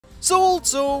So,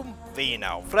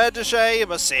 Vino, Fredeshay,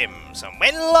 the Sims, and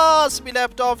when last we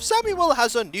left off, Samuel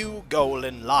has a new goal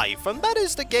in life, and that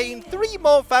is to gain 3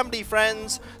 more family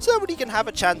friends so that he can have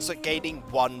a chance at gaining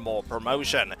 1 more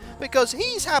promotion, because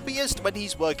he's happiest when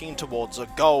he's working towards a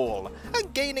goal,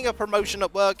 and gaining a promotion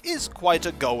at work is quite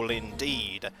a goal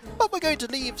indeed. But we're going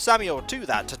to leave Samuel to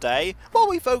that today, while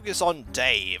we focus on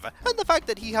Dave, and the fact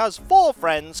that he has 4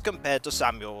 friends compared to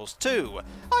Samuel's 2.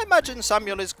 I imagine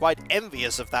Samuel is quite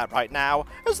envious of that right now,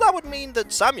 as that would mean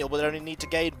that Samuel would only need to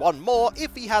gain 1 more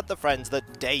if he had the friends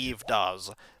that Dave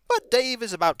does. But Dave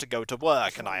is about to go to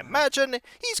work, and I imagine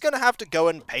he's going to have to go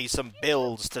and pay some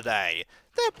bills today.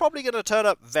 They're probably going to turn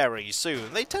up very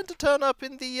soon. They tend to turn up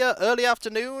in the early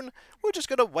afternoon. We're just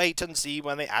going to wait and see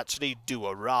when they actually do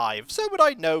arrive, so that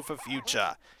I know for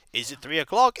future. Is it 3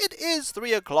 o'clock? It is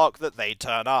 3 o'clock that they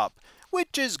turn up,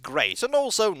 which is great, and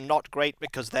also not great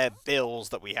because they're bills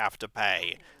that we have to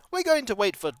pay. We're going to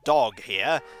wait for Dog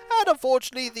here, and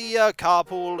unfortunately the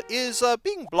carpool is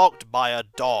being blocked by a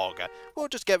dog. We'll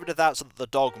just get rid of that so that the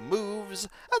dog moves,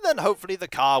 and then hopefully the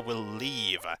car will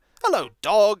leave. Hello,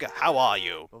 Dog, how are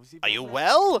you? Are you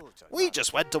well? We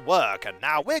just went to work, and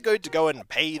now we're going to go and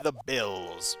pay the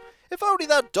bills. If only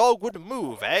that dog would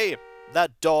move, eh?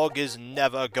 That dog is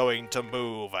never going to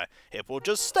move. It will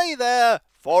just stay there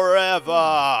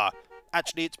forever.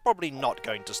 Actually, it's probably not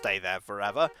going to stay there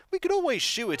forever. We could always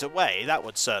shoo it away, that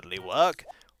would certainly work.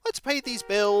 Let's pay these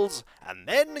bills, and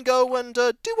then go and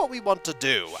do what we want to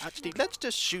do. Actually, let's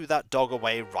just shoo that dog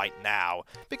away right now,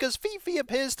 because Fifi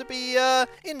appears to be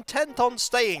intent on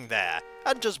staying there,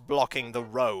 and just blocking the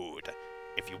road.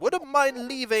 If you wouldn't mind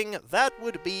leaving, that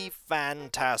would be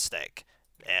fantastic.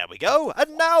 There we go,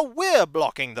 and now we're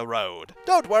blocking the road.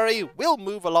 Don't worry, we'll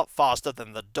move a lot faster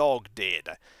than the dog did.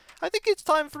 I think it's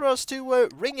time for us to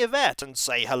ring Yvette and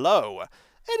say hello.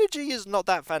 Energy is not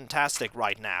that fantastic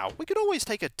right now. We could always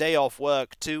take a day off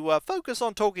work to focus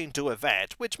on talking to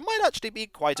Yvette, which might actually be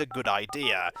quite a good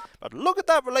idea. But look at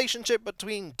that relationship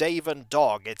between Dave and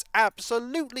Dog. It's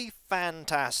absolutely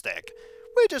fantastic.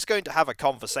 We're just going to have a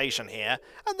conversation here,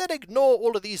 and then ignore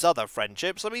all of these other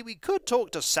friendships. I mean, we could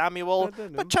talk to Samuel,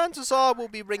 but chances are we'll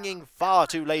be ringing far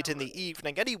too late in the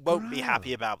evening, and he won't be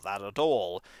happy about that at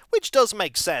all. Which does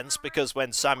make sense, because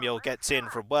when Samuel gets in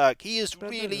from work, he is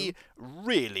really,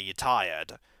 really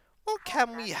tired. What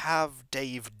can we have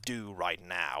Dave do right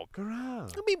now?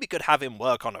 I mean, we could have him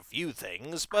work on a few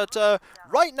things, but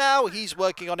right now he's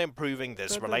working on improving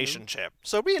this relationship.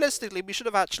 So realistically, we should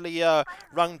have actually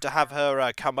rung to have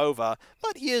her come over,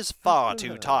 but he is far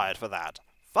too tired for that.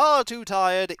 Far too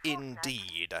tired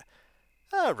indeed.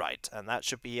 Alright, and that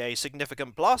should be a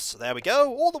significant plus. There we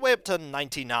go, all the way up to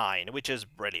 99, which is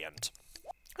brilliant.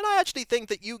 And I actually think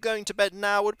that you going to bed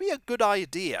now would be a good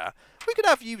idea. We could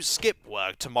have you skip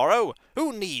work tomorrow.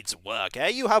 Who needs work, eh?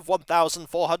 You have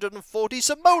 1,440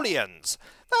 simoleons.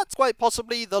 That's quite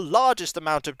possibly the largest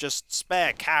amount of just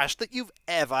spare cash that you've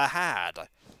ever had.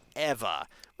 Ever.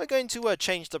 We're going to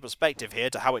change the perspective here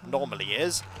to how it normally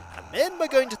is, and then we're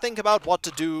going to think about what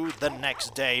to do the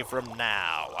next day from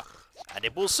now. And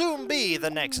it will soon be the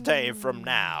next day from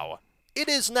now. It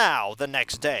is now the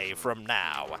next day from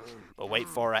now. We'll wait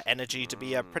for our energy to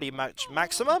be pretty much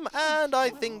maximum, and I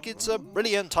think it's a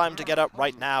brilliant time to get up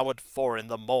right now at 4 in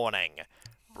the morning.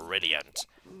 Brilliant.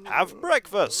 Have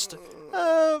breakfast.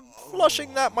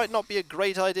 Flushing that might not be a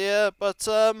great idea, but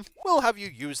we'll have you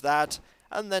use that,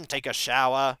 and then take a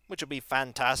shower, which will be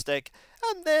fantastic.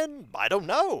 And then, I don't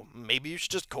know, maybe you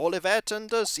should just call Yvette and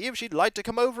see if she'd like to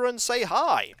come over and say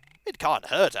hi. It can't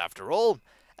hurt after all.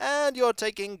 And you're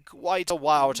taking quite a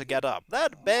while to get up.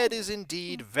 That bed is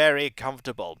indeed very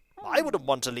comfortable. I wouldn't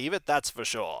want to leave it, that's for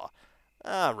sure.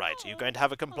 Alright, are you going to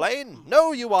have a complaint?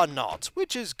 No, you are not,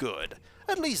 which is good.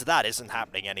 At least that isn't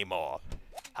happening anymore.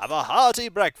 Have a hearty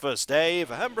breakfast, Dave,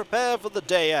 and prepare for the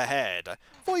day ahead,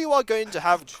 for you are going to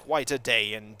have quite a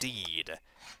day indeed.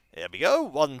 Here we go,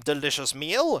 1 delicious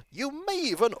meal. You may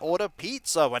even order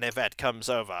pizza when Yvette comes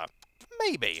over.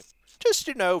 Maybe. Just,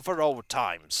 you know, for old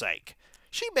time's sake.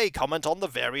 She may comment on the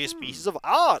various pieces of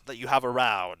art that you have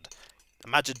around.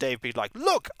 Imagine Dave being like,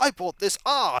 "Look, I bought this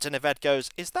art," and Yvette goes,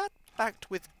 "Is that backed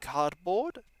with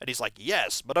cardboard?" And he's like,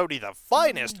 "Yes, but only the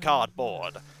finest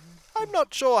cardboard." I'm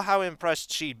not sure how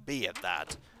impressed she'd be at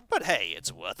that. But hey,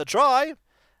 it's worth a try.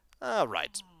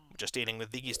 Alright, just dealing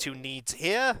with these 2 needs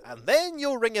here, and then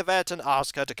you'll ring Yvette and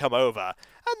ask her to come over,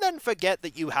 and then forget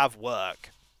that you have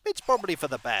work. It's probably for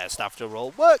the best, after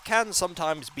all. Work can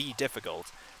sometimes be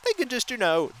difficult. They can just, you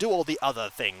know, do all the other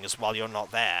things while you're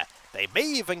not there. They may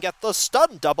even get the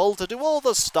stunt double to do all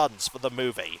the stunts for the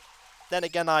movie. Then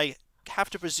again, I have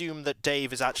to presume that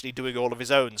Dave is actually doing all of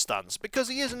his own stunts, because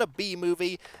he is in a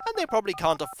B-movie, and they probably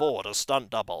can't afford a stunt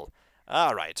double.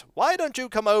 Alright, why don't you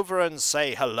come over and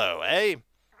say hello, eh?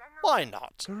 Why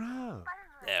not?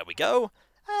 There we go.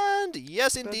 And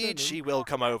yes, indeed, she will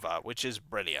come over, which is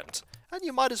brilliant. And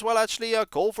you might as well actually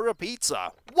call for a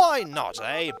pizza. Why not,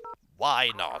 eh?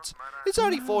 Why not? It's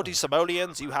only 40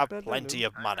 simoleons, you have plenty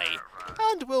of money.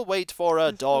 And we'll wait for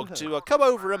a dog to come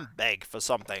over and beg for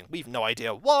something. We've no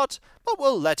idea what, but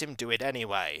we'll let him do it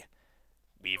anyway.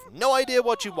 We've no idea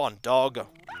what you want, dog,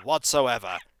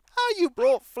 whatsoever. Ah, you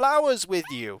brought flowers with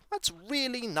you. That's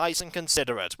really nice and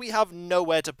considerate. We have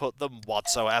nowhere to put them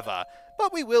whatsoever.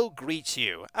 But we will greet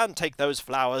you and take those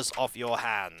flowers off your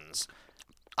hands.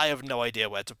 I have no idea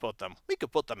where to put them. We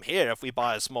could put them here if we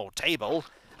buy a small table.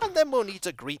 And then we'll need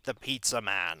to greet the pizza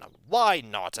man. Why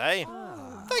not, eh?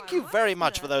 Thank you very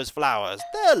much for those flowers.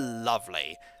 They're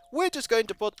lovely. We're just going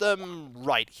to put them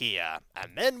right here.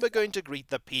 And then we're going to greet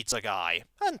the pizza guy.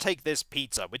 And take this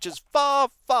pizza, which is far,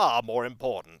 far more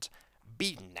important.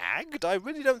 Be nagged? I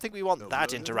really don't think we want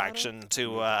that interaction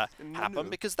to happen,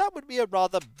 because that would be a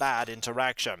rather bad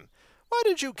interaction. Why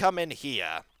don't you come in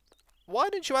here? Why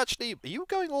don't you actually... Are you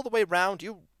going all the way round?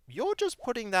 You're just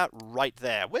putting that right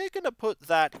there. We're going to put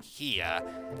that here.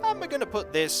 And we're going to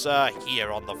put this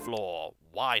here on the floor.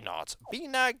 Why not? Be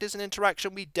nagged is an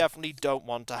interaction we definitely don't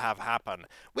want to have happen.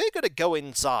 We're going to go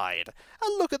inside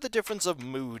and look at the difference of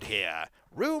mood here.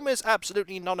 Room is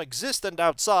absolutely non-existent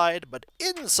outside, but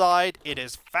inside it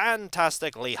is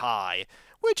fantastically high,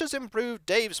 which has improved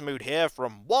Dave's mood here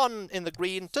from 1 in the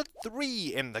green to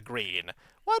 3 in the green.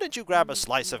 Why don't you grab a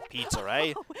slice of pizza,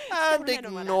 eh? And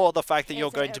ignore the fact that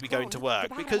you're going to be going to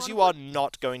work, because you are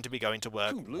not going to be going to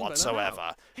work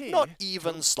whatsoever. Not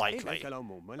even slightly.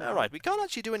 Alright, we can't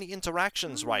actually do any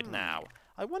interactions right now.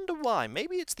 I wonder why.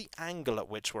 Maybe it's the angle at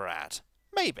which we're at.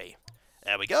 Maybe.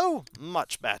 There we go.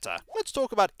 Much better. Let's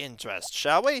talk about interest,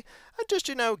 shall we? And just,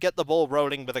 get the ball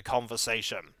rolling with a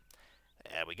conversation.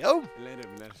 There we go.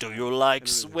 Do you like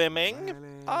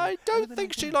swimming? I don't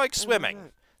think she likes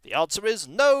swimming. The answer is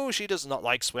no, she does not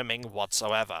like swimming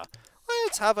whatsoever.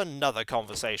 Let's have another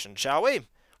conversation, shall we?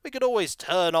 We could always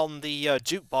turn on the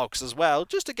jukebox as well,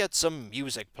 just to get some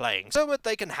music playing, so that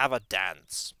they can have a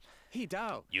dance. You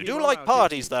do like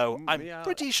parties, though. I'm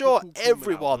pretty sure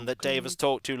everyone that Dave has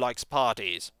talked to likes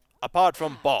parties. Apart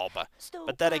from Bob.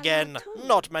 But then again,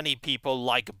 not many people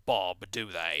like Bob, do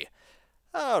they?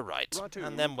 Alright,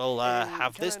 and then we'll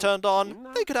have this turned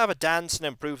on. They could have a dance and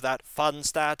improve that fun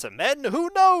stat, and then who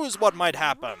knows what might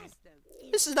happen.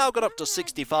 This has now got up to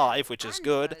 65, which is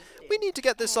good. We need to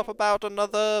get this up about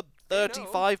another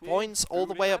 35 points, all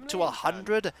the way up to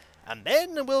 100, and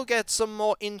then we'll get some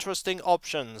more interesting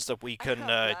options that we can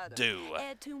do.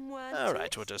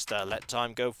 Alright, we'll just let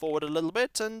time go forward a little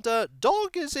bit, and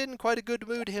Dog is in quite a good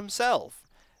mood himself.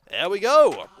 There we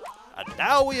go! And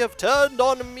now we have turned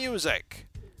on music.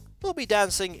 We'll be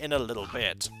dancing in a little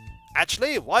bit.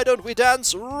 Actually, why don't we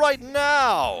dance right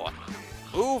now?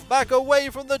 Move back away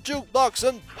from the jukebox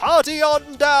and party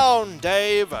on down,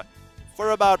 Dave!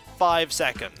 For about 5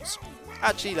 seconds.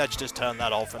 Actually, let's just turn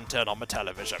that off and turn on the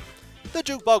television. The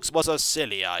jukebox was a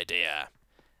silly idea.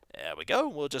 There we go,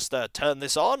 we'll just turn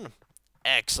this on.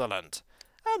 Excellent.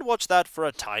 And watch that for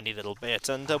a tiny little bit,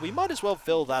 and we might as well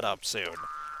fill that up soon.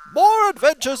 More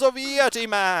Adventures of Yeti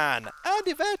Man! And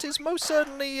Yvette is most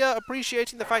certainly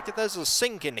appreciating the fact that there's a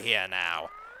sink in here now.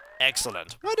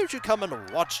 Excellent. Why don't you come and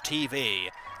watch TV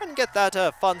and get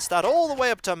that fun stat all the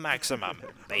way up to maximum?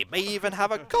 They may even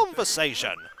have a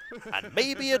conversation. And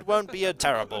maybe it won't be a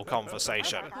terrible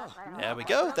conversation. There we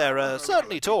go, they're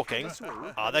certainly talking.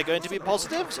 Are there going to be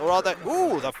positives, or are they...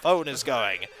 Ooh, the phone is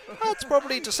going. That's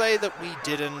probably to say that we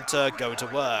didn't go to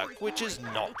work, which is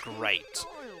not great.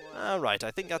 Alright,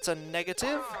 I think that's a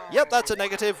negative. Yep, that's a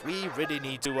negative. We really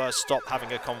need to stop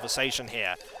having a conversation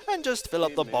here and just fill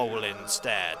up the bowl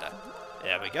instead.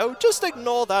 There we go. Just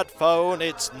ignore that phone.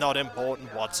 It's not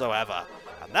important whatsoever.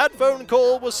 And that phone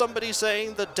call was somebody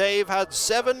saying that Dave had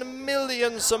 7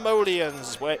 million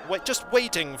simoleons just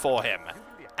waiting for him.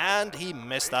 And he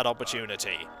missed that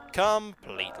opportunity.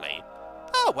 Completely.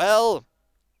 Ah, well.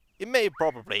 It may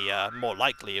probably more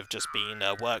likely have just been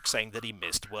work saying that he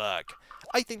missed work.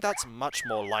 I think that's much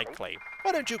more likely.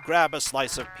 Why don't you grab a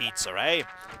slice of pizza, eh?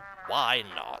 Why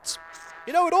not?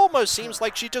 It almost seems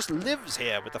like she just lives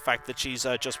here with the fact that she's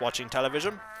just watching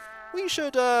television. We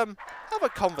should have a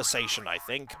conversation, I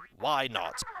think. Why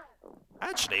not?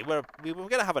 Actually, we were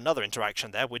going to have another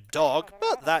interaction there with Dog,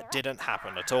 but that didn't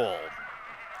happen at all.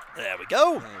 There we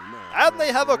go. And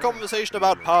they have a conversation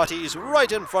about parties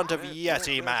right in front of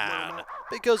Yeti Man.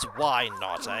 Because why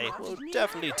not, eh? We'll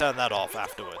definitely turn that off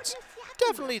afterwards.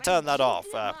 Definitely turn that off.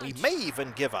 We may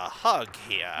even give a hug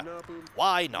here.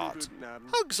 Why not?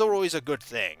 Hugs are always a good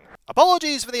thing.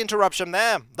 Apologies for the interruption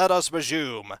there. Let us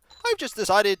resume. I've just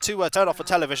decided to turn off the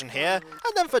television here,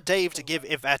 and then for Dave to give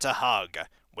Yvette a hug.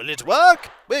 Will it work?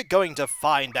 We're going to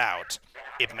find out.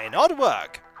 It may not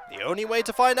work. The only way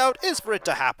to find out is for it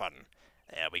to happen.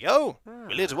 There we go.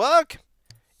 Will it work?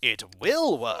 It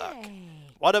will work.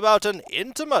 What about an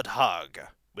intimate hug?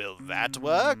 Will that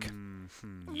work?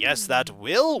 Yes, that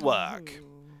will work.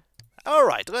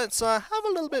 Alright, let's have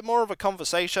a little bit more of a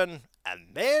conversation, and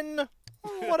then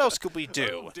what else could we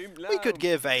do? We could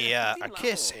give a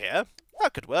kiss here.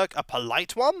 That could work. A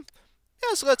polite one?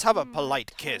 Yes, let's have a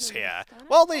polite kiss here,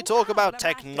 while they talk about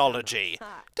technology.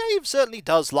 Dave certainly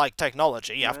does like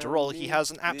technology. After all, he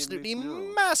has an absolutely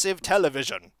massive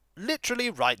television, literally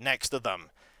right next to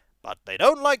them. But they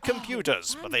don't like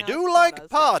computers, but they do like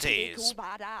parties.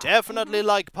 Definitely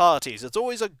like parties. It's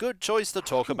always a good choice to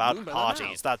talk about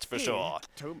parties, that's for sure.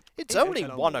 It's only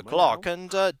 1 o'clock, and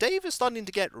Dave is starting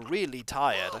to get really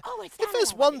tired. If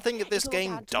there's one thing that this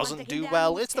game doesn't do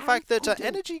well, it's the fact that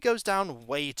energy goes down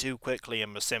way too quickly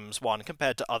in The Sims 1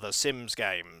 compared to other Sims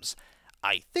games.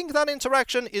 I think that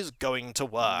interaction is going to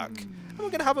work. And we're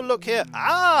going to have a look here.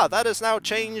 Ah, that has now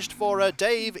changed for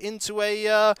Dave into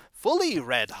a fully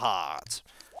red heart.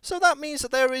 So that means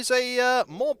that there is a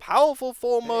more powerful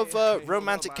form of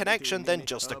romantic connection than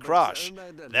just a crush.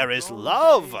 There is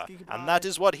love, and that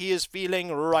is what he is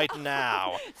feeling right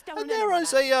now. And there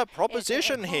is a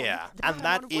proposition here, and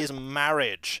that is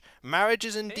marriage. Marriage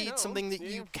is indeed something that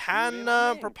you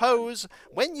can propose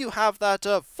when you have that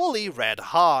fully red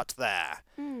heart there.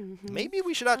 Maybe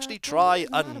we should actually try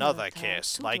another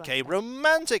kiss, like a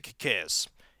romantic kiss.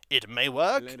 It may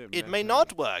work, it may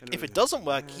not work. If it doesn't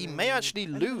work, he may actually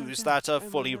lose that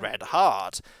fully red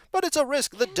heart. But it's a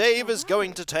risk that Dave is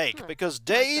going to take, because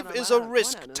Dave is a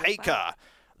risk taker.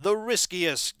 The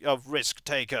riskiest of risk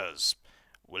takers.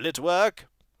 Will it work?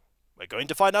 We're going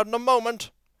to find out in a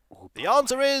moment. The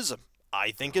answer is,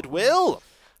 I think it will.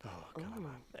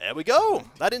 There we go.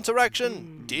 That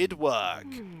interaction did work.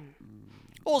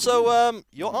 Also,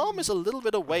 your arm is a little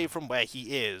bit away from where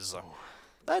he is.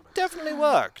 That definitely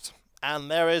worked. And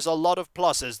there is a lot of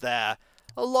pluses there.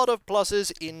 A lot of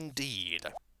pluses indeed.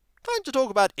 Time to talk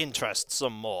about interests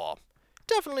some more.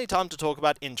 Definitely time to talk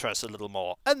about interests a little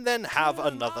more. And then have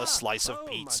another slice of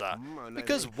pizza.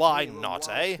 Because why not,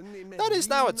 eh? That is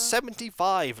now at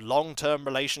 75 long-term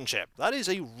relationship. That is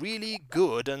a really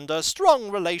good and strong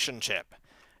relationship.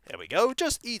 There we go.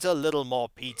 Just eat a little more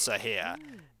pizza here.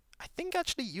 I think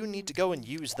actually you need to go and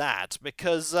use that,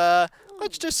 because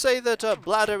let's just say that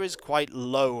bladder is quite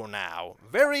low now.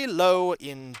 Very low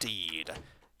indeed.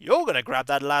 You're going to grab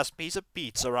that last piece of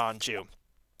pizza, aren't you?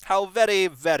 How very,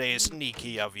 very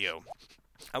sneaky of you.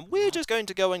 And we're just going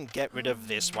to go and get rid of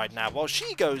this right now while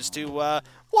she goes to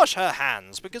wash her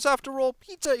hands, because after all,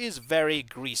 pizza is very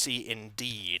greasy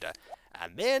indeed.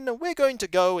 And then we're going to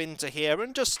go into here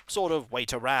and just sort of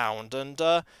wait around and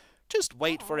just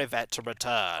wait for Yvette to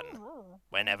return.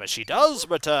 Whenever she does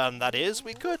return, that is,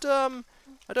 we could, I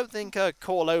don't think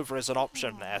call over is an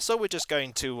option there, so we're just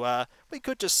going to, we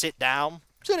could just sit down.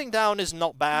 Sitting down is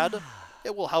not bad.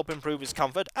 It will help improve his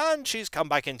comfort, and she's come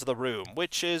back into the room,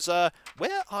 which is,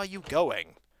 where are you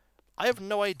going? I have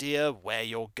no idea where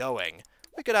you're going.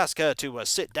 We could ask her to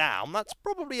sit down. That's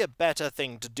probably a better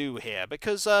thing to do here,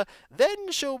 because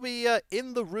then she'll be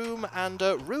in the room, and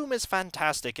room is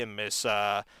fantastic in this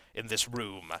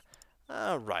room.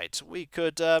 Right, we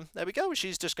could, there we go,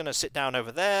 she's just going to sit down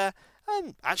over there,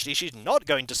 and actually she's not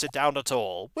going to sit down at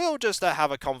all. We'll just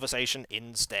have a conversation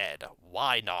instead.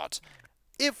 Why not?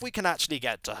 If we can actually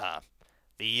get to her.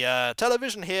 The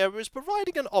television here is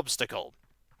providing an obstacle.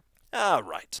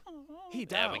 Alright.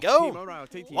 There we go.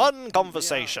 One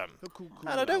conversation.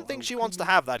 And I don't think she wants to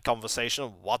have that conversation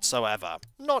whatsoever.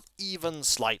 Not even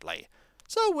slightly.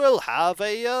 So we'll have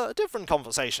a different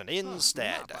conversation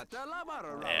instead.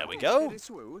 There we go.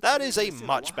 That is a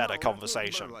much better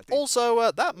conversation. Also,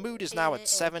 that mood is now at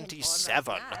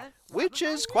 77, which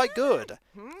is quite good.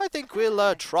 I think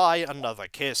we'll try another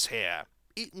kiss here.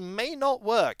 It may not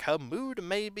work. Her mood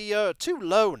may be too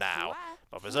low now.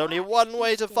 But there's only one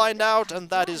way to find out, and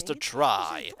that is to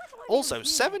try. Also,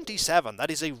 77, that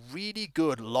is a really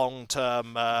good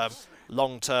long-term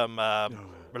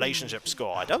relationship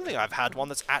score. I don't think I've had one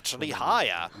that's actually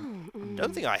higher.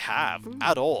 Don't think I have,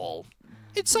 at all.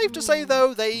 It's safe to say,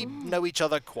 though, they know each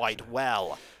other quite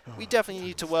well. We definitely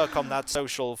need to work on that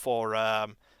social for,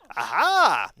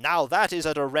 Aha! Now that is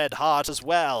at a red heart as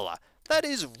well. That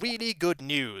is really good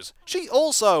news. She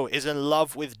also is in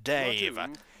love with Dave.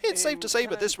 It's safe to say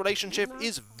that this relationship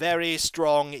is very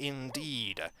strong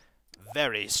indeed.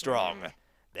 Very strong.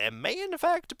 There may in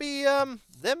fact be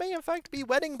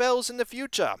wedding bells in the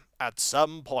future at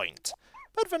some point.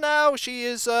 But for now, she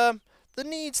is the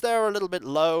needs there are a little bit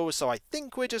low, so I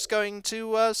think we're just going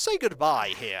to say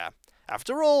goodbye here.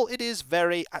 After all, it is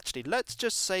very... Actually, let's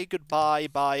just say goodbye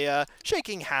by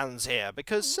shaking hands here,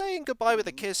 because saying goodbye with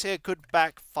a kiss here could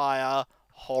backfire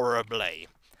horribly.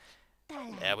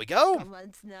 There we go.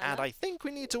 And I think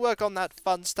we need to work on that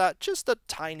fun stat just a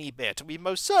tiny bit. We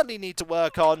most certainly need to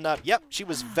work on... yep, she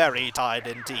was very tired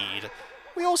indeed.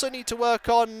 We also need to work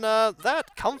on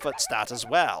that comfort stat as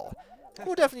well.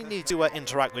 We'll definitely need to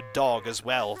interact with Dog as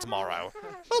well tomorrow.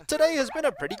 But today has been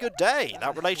a pretty good day.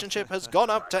 That relationship has gone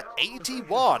up to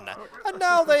 81. And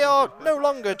now they are no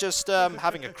longer just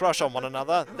having a crush on one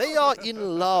another. They are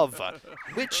in love,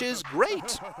 which is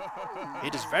great.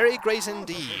 It is very great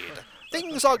indeed.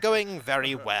 Things are going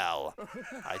very well.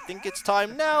 I think it's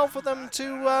time now for them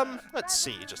to, let's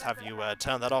see, just have you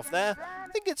turn that off there. I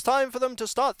think it's time for them to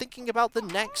start thinking about the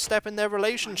next step in their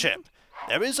relationship.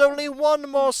 There is only one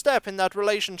more step in that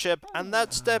relationship, and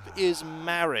that step is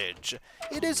marriage.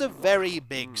 It is a very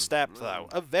big step, though.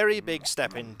 A very big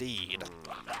step indeed.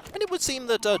 And it would seem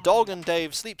that Dog and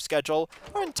Dave's sleep schedule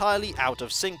are entirely out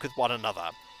of sync with one another.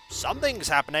 Something's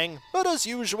happening, but as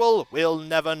usual, we'll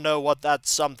never know what that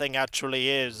something actually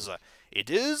is. It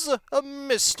is a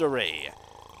mystery.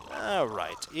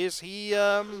 Alright, is he,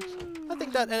 I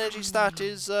think that energy stat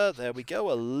is, there we go,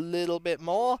 a little bit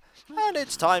more. And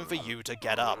it's time for you to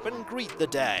get up and greet the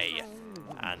day.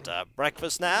 And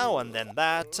breakfast now, and then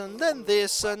that, and then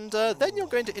this, and then you're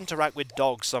going to interact with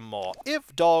Dog some more,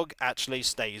 if Dog actually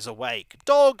stays awake.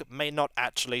 Dog may not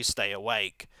actually stay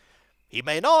awake. He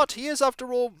may not, he is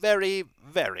after all very,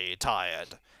 very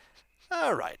tired.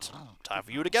 Alright, time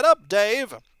for you to get up,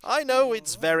 Dave. I know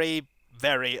it's very,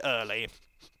 very early,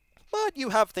 but you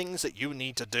have things that you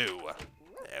need to do.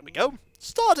 There we go.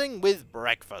 Starting with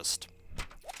breakfast.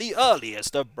 The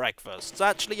earliest of breakfasts.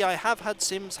 Actually, I have had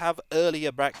Sims have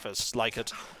earlier breakfasts, like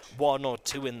at 1 or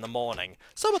 2 in the morning.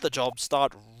 Some of the jobs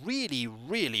start really,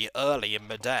 really early in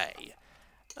the day.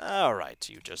 Alright,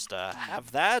 you just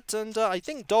have that, and I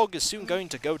think Dog is soon going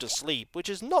to go to sleep, which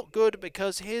is not good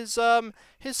because his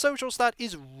social stat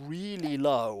is really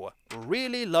low.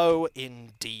 Really low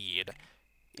indeed.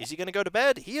 Is he going to go to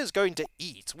bed? He is going to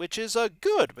eat, which is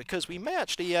good, because we may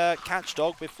actually catch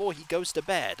Dog before he goes to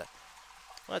bed.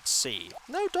 Let's see.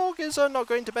 No, Dog is not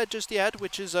going to bed just yet,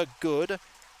 which is good.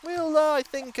 We'll, I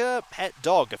think, pet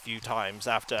Dog a few times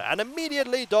after, and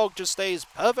immediately Dog just stays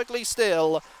perfectly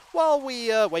still while we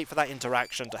wait for that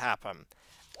interaction to happen.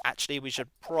 Actually, we should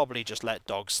probably just let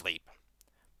Dog sleep.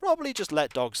 Probably just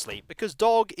let Dog sleep, because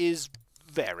Dog is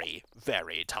very,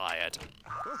 very tired.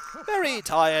 Very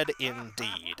tired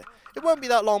indeed. It won't be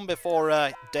that long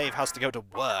before Dave has to go to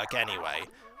work anyway.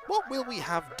 What will we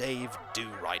have Dave do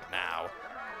right now?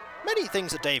 Many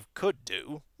things that Dave could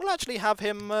do. We'll actually have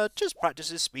him just practice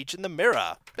his speech in the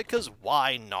mirror. Because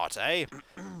why not, eh?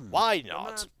 Why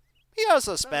not? He has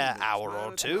a spare hour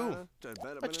or two.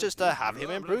 Let's just have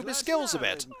him improve his skills a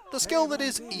bit. The skill that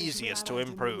is easiest to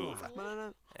improve.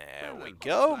 There we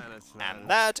go. And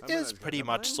that is pretty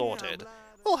much sorted.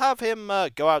 We'll have him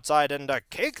go outside and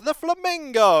kick the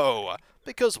flamingo.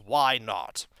 Because why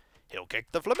not? He'll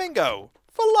kick the flamingo.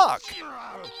 For luck.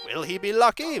 Will he be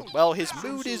lucky? Well, his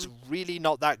mood is really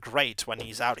not that great when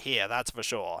he's out here, that's for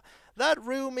sure. That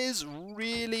room is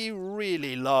really,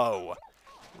 really low.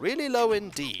 Really low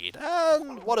indeed.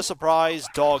 And what a surprise,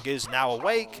 Dog is now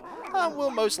awake and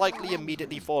will most likely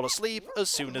immediately fall asleep as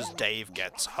soon as Dave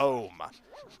gets home.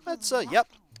 That's, yep,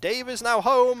 Dave is now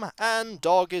home and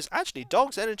Dog's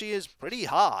energy is pretty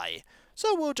high.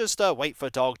 So we'll just wait for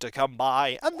Dog to come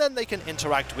by and then they can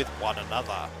interact with one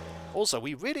another. Also,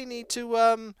 we really need to,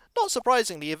 not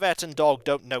surprisingly, Yvette and Dog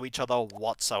don't know each other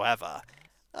whatsoever.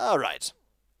 Alright,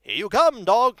 here you come,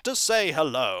 Dog, to say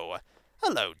hello.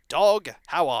 Hello, Dog,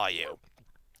 how are you?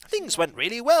 Things went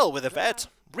really well with Yvette.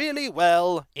 Really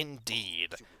well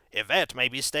indeed. Yvette may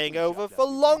be staying over for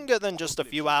longer than just a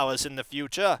few hours in the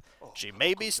future. She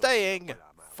may be staying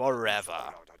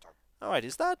forever. Alright,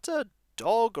 is that a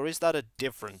dog or is that a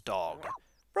different dog?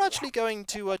 We're actually going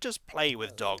to just play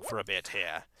with Dog for a bit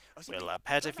here. We'll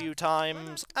pet a few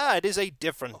times. Ah, it is a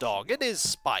different dog. It is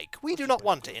Spike. We do not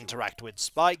want to interact with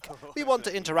Spike. We want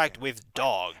to interact with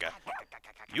Dog.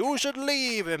 You should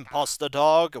leave, imposter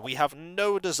dog. We have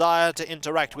no desire to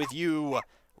interact with you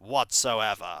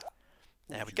whatsoever.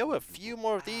 There we go, a few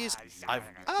more of these.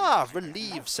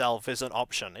 Relieve self is an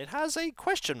option. It has a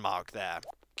question mark there.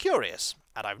 Curious.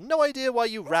 And I've no idea why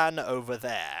you ran over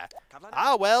there.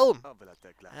 Ah, well.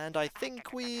 And I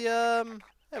think we, there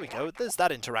we go. There's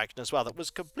that interaction as well that was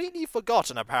completely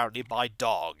forgotten, apparently, by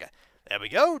Dog. There we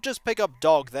go. Just pick up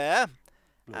Dog there.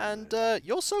 And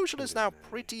your social is now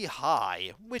pretty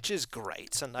high, which is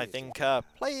great. And I think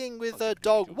playing with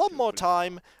Dog one more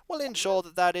time will ensure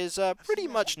that that is pretty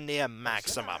much near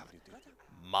maximum.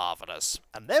 Marvellous.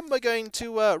 And then we're going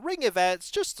to ring Yvette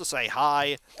just to say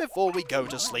hi before we go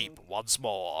to sleep once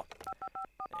more.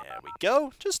 There we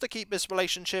go. Just to keep this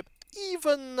relationship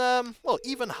even, well,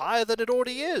 even higher than it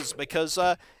already is, because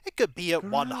it could be at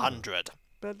 100.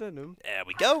 There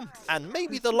we go, and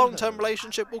maybe the long-term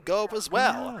relationship will go up as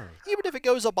well. Even if it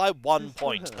goes up by 1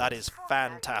 point, that is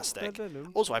fantastic.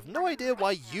 Also, I have no idea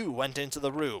why you went into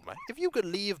the room. If you could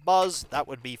leave, Buzz, that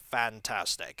would be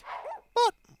fantastic.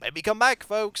 But when we come back,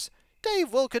 folks,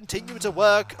 Dave will continue to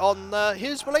work on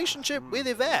his relationship with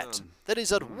Yvette. That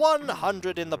is at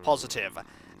 100 in the positive,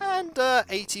 and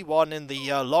 81 in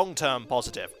the long-term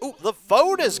positive. Ooh, the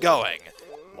phone is going!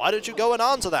 Why don't you go and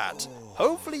answer that?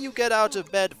 Hopefully you get out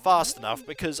of bed fast enough,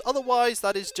 because otherwise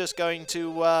that is just going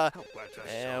to,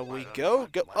 there we go.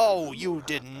 Oh, you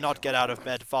did not get out of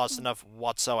bed fast enough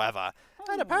whatsoever.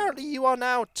 And apparently you are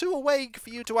now too awake for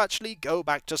you to actually go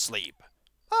back to sleep.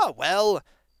 Ah, well,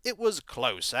 it was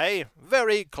close, eh?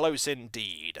 Very close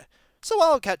indeed. So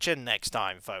I'll catch you next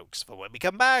time, folks. For when we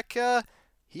come back,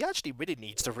 he actually really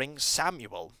needs to ring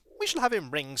Samuel. We shall have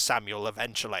him ring Samuel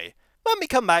eventually. When we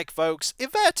come back, folks,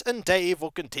 Yvette and Dave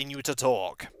will continue to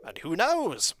talk. And who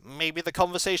knows, maybe the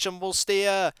conversation will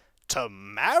steer to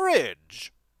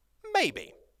marriage.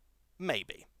 Maybe.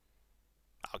 Maybe.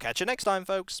 I'll catch you next time,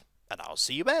 folks, and I'll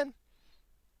see you then.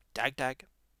 Dag dag.